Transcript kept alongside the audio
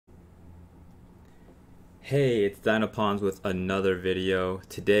Hey, it's Dinopons with another video.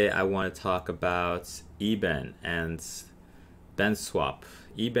 Today I want to talk about Eben and benswap.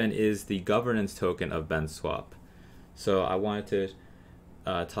 Eben is the governance token of benswap. So I wanted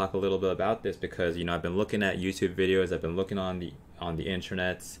to talk a little bit about this because I've been looking at YouTube videos, I've been looking on the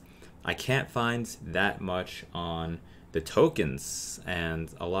internet. I can't find that much on the tokens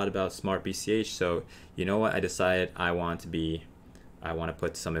and a lot about SmartBCH. So you know what? I decided I want to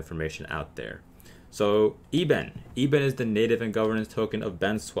put some information out there. So Eben is the native and governance token of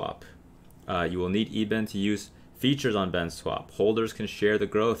benswap. You will need Eben to use features on benswap. Holders can share the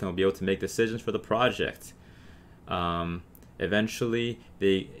growth and will be able to make decisions for the project. Eventually,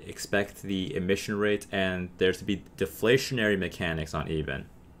 they expect the emission rate and there's to be deflationary mechanics on Eben,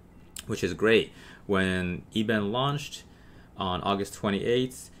 which is great. When Eben launched on August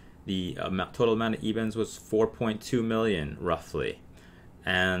 28th, the total amount of Ebens was 4.2 million roughly.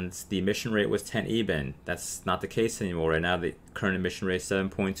 And the emission rate was 10 Eben. That's not the case anymore. Right now, the current emission rate is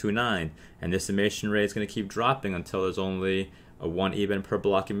 7.29, and this emission rate is going to keep dropping until there's only a 1 Eben per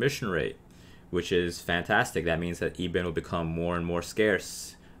block emission rate, which is fantastic. That means that Eben will become more and more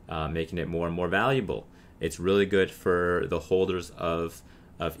scarce, making it more and more valuable. It's really good for the holders of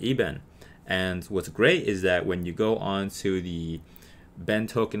Eben. And what's great is that when you go on to the Ben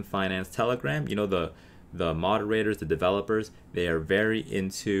Token Finance Telegram, the moderators, the developers, they are very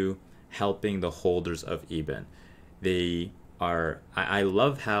into helping the holders of Eben. I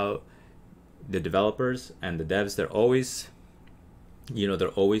love how the developers and the devs, they're always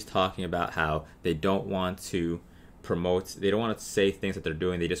talking about how they don't want to promote, they don't want to say things that they're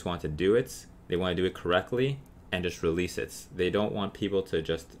doing, they just want to do it. They want to do it correctly and just release it. They don't want people to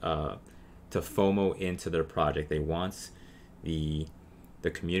just to FOMO into their project. They want the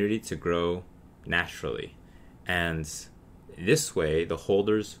community to grow naturally, and this way the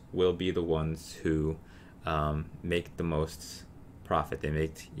holders will be the ones who make the most profit.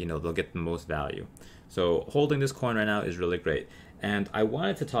 They'll get the most value. So holding this coin right now is really great, and I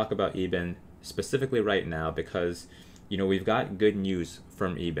wanted to talk about Eben specifically right now because we've got good news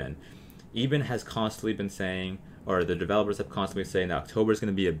from Eben. Eben has constantly been saying, or the developers have constantly been saying, that October is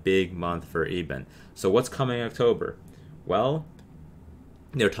going to be a big month for Eben. So what's coming in October? Well,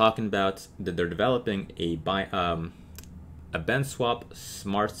 they're talking about that they're developing a benswap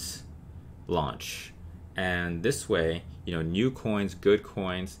smarts launch, and this way, new coins, good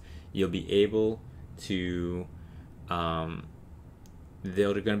coins, you'll be able to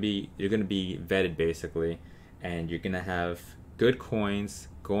you're gonna be vetted basically, and you're gonna have good coins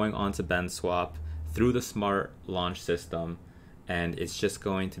going onto benswap through the smart launch system, and it's just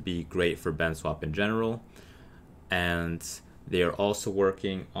going to be great for benswap in general. And they are also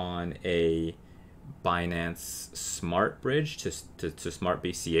working on a Binance Smart bridge to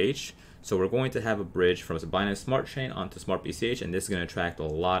SmartBCH. So we're going to have a bridge from Binance Smart Chain onto SmartBCH, and this is going to attract a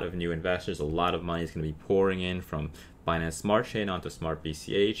lot of new investors. A lot of money is going to be pouring in from Binance Smart Chain onto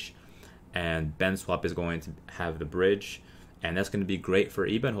SmartBCH, and benswap is going to have the bridge, and that's going to be great for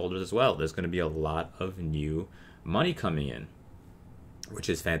Eben holders as well. There's going to be a lot of new money coming in, which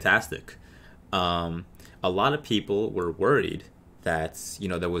is fantastic. A lot of people were worried that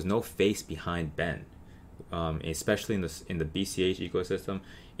there was no face behind Ben, especially in the BCH ecosystem.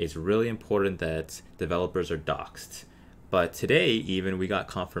 It's really important that developers are doxxed. But today, even we got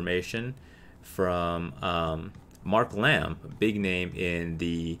confirmation from Mark Lamb, a big name in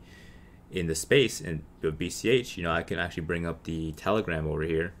the space in the BCH. I can actually bring up the Telegram over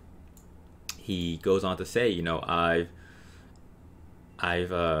here. He goes on to say, where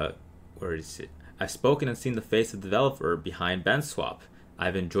is it? I've spoken and seen the face of the developer behind benswap.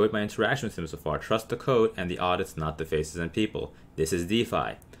 I've enjoyed my interaction with him so far. Trust the code and the audits, not the faces and people. This is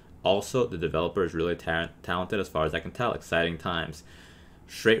DeFi. Also, the developer is really talented as far as I can tell. Exciting times.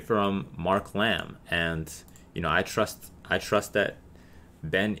 Straight from Mark Lamb. And, I trust that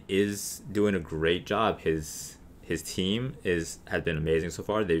Ben is doing a great job. His team has been amazing so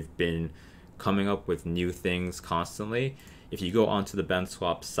far. They've been coming up with new things constantly. If you go onto the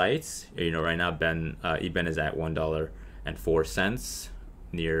benswap sites, right now Eben is at $1.04,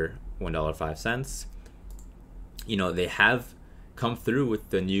 near $1.05. They have come through with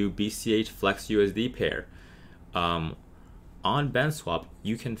the new BCH Flex USD pair. On benswap,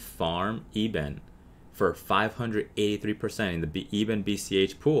 you can farm Eben for 583% in the Eben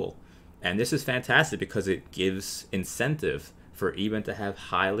BCH pool, and this is fantastic because it gives incentive for Eben to have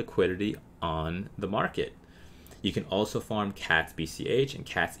high liquidity on the market. You can also farm Cat's BCH and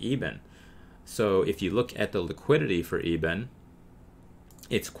Cat's Eben. So if you look at the liquidity for Eben,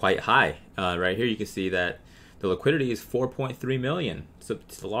 it's quite high. Right here you can see that the liquidity is 4.3 million. So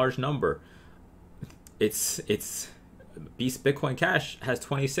it's a large number. it's Bitcoin Cash has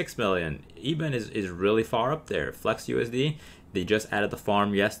 26 million. Eben is really far up there. Flex USD, they just added the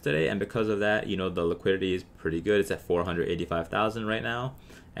farm yesterday, and because of that, you know, the liquidity is pretty good. It's at 485,000 right now,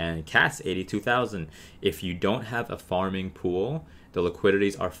 and Cat's 82,000. If you don't have a farming pool, the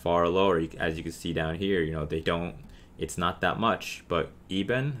liquidities are far lower. As you can see down here, you know, it's not that much, but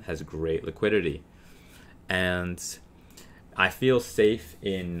Eben has great liquidity. And I feel safe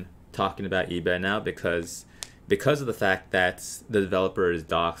in talking about Eben now because of the fact that the developer is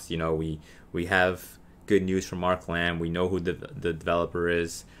doxxed. You know, we have good news from Mark Lamb. We know who the developer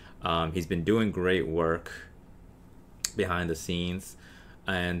is. He's been doing great work behind the scenes.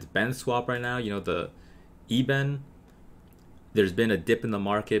 And benswap right now, you know, the Eben, there's been a dip in the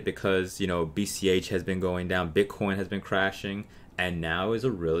market because, you know, BCH has been going down, Bitcoin has been crashing, and now is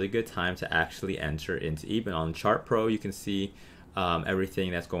a really good time to actually enter into Eben. On Chart Pro, you can see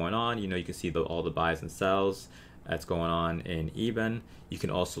everything that's going on. You know, you can see all the buys and sells that's going on in Eben. You can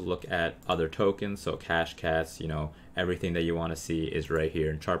also look at other tokens, so Cash Cats, you know, everything that you want to see is right here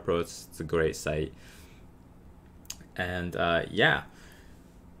in Chart Pro. It's a great site. And yeah,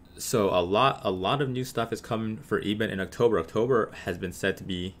 so a lot of new stuff is coming for Eben in October. October has been said to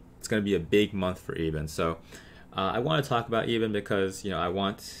be, it's going to be a big month for Eben. So I want to talk about Eben because, you know, I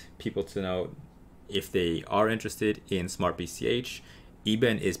want people to know, if they are interested in SmartBCH,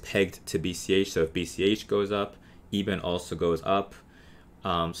 Eben is pegged to BCH. So if BCH goes up, Eben also goes up.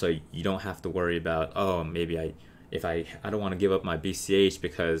 So you don't have to worry about, oh, maybe I don't want to give up my BCH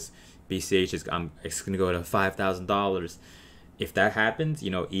because BCH it's going to go to $5,000. If that happens, you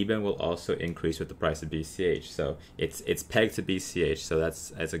know, Eben will also increase with the price of BCH. So it's pegged to BCH. So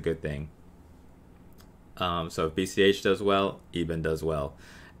that's a good thing. So if BCH does well, Eben does well.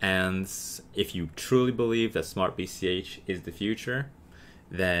 And if you truly believe that SmartBCH is the future,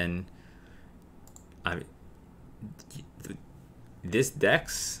 then this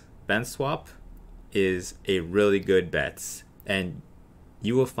DEX, benswap, is a really good bet. And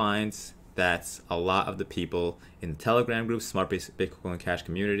you will find that a lot of the people in the Telegram group, Bitcoin Cash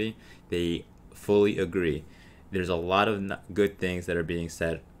community, they fully agree. There's a lot of good things that are being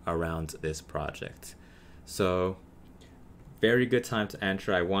said around this project. So very good time to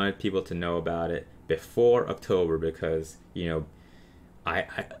enter. I wanted people to know about it before October because, you know,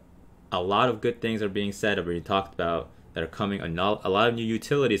 a lot of good things are being said, have been talked about, that are coming. A lot of new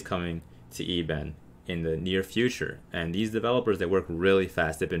utilities coming to Eben in the near future. And these developers, they work really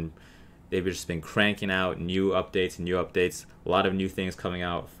fast. They've just been cranking out new updates. A lot of new things coming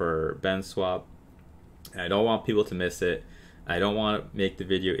out for benswap. I don't want people to miss it. I don't want to make the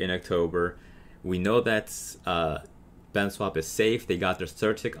video in October. We know that benswap is safe. They got their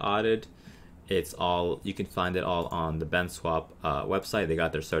certic audited. It's all, you can find it all on the benswap website. They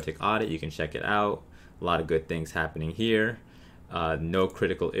got their certic audit. You can check it out. A lot of good things happening here. No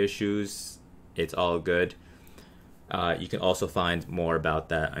critical issues. It's all good. You can also find more about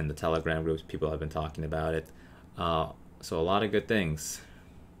that in the Telegram groups. People have been talking about it. So a lot of good things.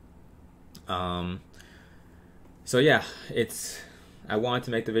 So yeah, I wanted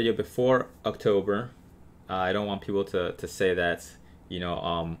to make the video before October. I don't want people to say that, you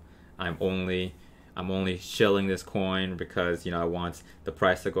know, I'm only shilling this coin because, you know, I want the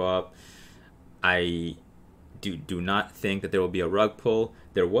price to go up. I do not think that there will be a rug pull.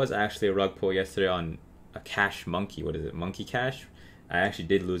 There was actually a rug pull yesterday on a Cash Monkey. What is it? Monkey Cash? I actually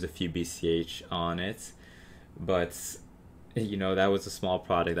did lose a few BCH on it, but, you know, that was a small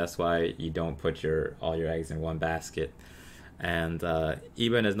product. That's why you don't put all your eggs in one basket. And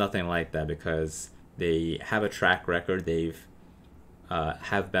Eben is nothing like that because they have a track record. They've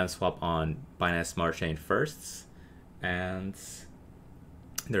have benswap on Binance Smart Chain firsts, and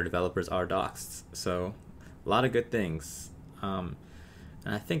their developers are doxxed. So a lot of good things. And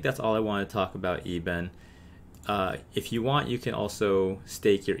I think that's all I want to talk about Eben. If you want, you can also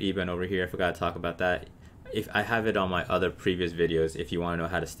stake your Eben over here. I forgot to talk about that. If I have it on my other previous videos, if you want to know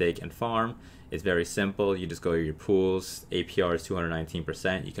how to stake and farm, it's very simple. You just go to your pools. APR is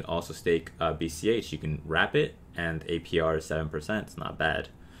 219%. You can also stake BCH. You can wrap it, and APR is 7%. It's not bad.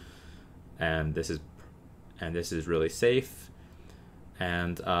 And this is really safe.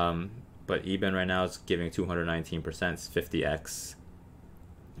 And but Eben right now is giving 219%. It's 50x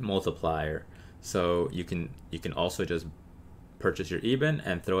multiplier. So you can also just purchase your Eben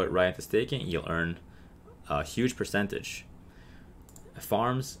and throw it right into staking. You'll earn a huge percentage.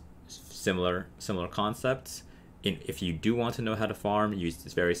 Farms, similar concepts. If you do want to know how to farm,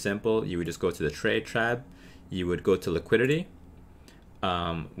 it's very simple. You would just go to the trade tab. You would go to liquidity.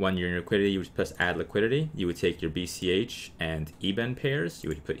 When you're in liquidity, you would press add liquidity. You would take your BCH and Eben pairs. You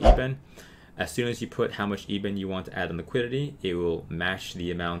would put Eben, As soon as you put how much Eben you want to add in liquidity, it will match the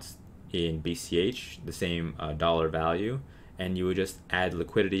amounts in BCH, the same dollar value, and you would just add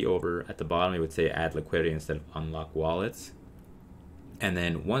liquidity over at the bottom. It would say add liquidity instead of unlock wallets. And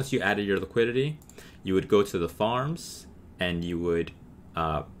then once you added your liquidity, you would go to the farms, and you would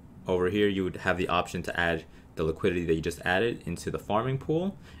over here you would have the option to add the liquidity that you just added into the farming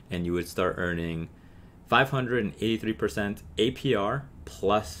pool, and you would start earning 583% APR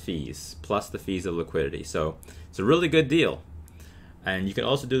plus fees, plus the fees of liquidity. So it's a really good deal. And you can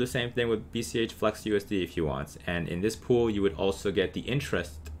also do the same thing with BCH Flex USD if you want. And in this pool, you would also get the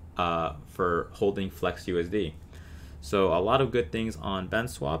interest for holding Flex USD. So a lot of good things on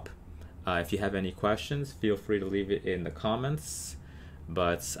benswap. If you have any questions, feel free to leave it in the comments.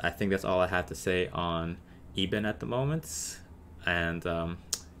 But I think that's all I have to say on Eben at the moment. And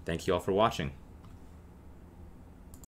thank you all for watching.